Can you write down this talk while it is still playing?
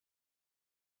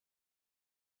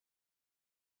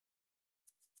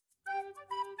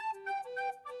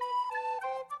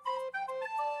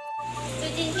最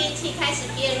近天气开始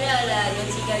变热了，有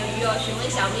几个鱼友询问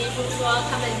小秘书说，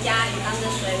他们家鱼缸的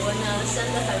水温呢升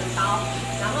得很高，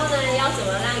然后呢要怎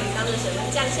么让鱼缸的水温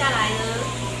降下来呢？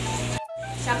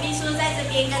小秘书在这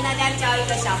边跟大家教一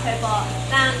个小撇步，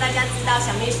让大家知道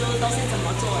小秘书都是怎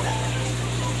么做的。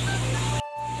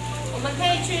我们可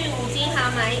以去五金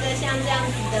行买一个像这样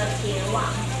子的铁网，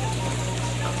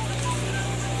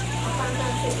放上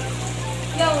去，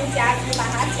用夹子把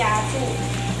它夹住。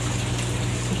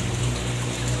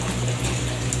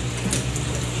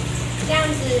这样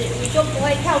子鱼就不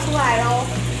会跳出来咯。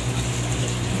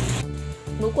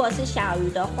如果是小鱼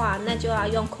的话，那就要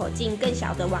用口径更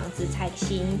小的网子才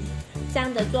行。这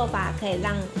样的做法可以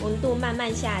让温度慢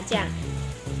慢下降。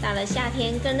到了夏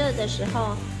天更热的时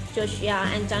候，就需要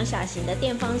安装小型的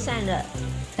电风扇了。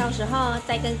到时候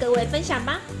再跟各位分享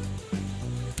吧。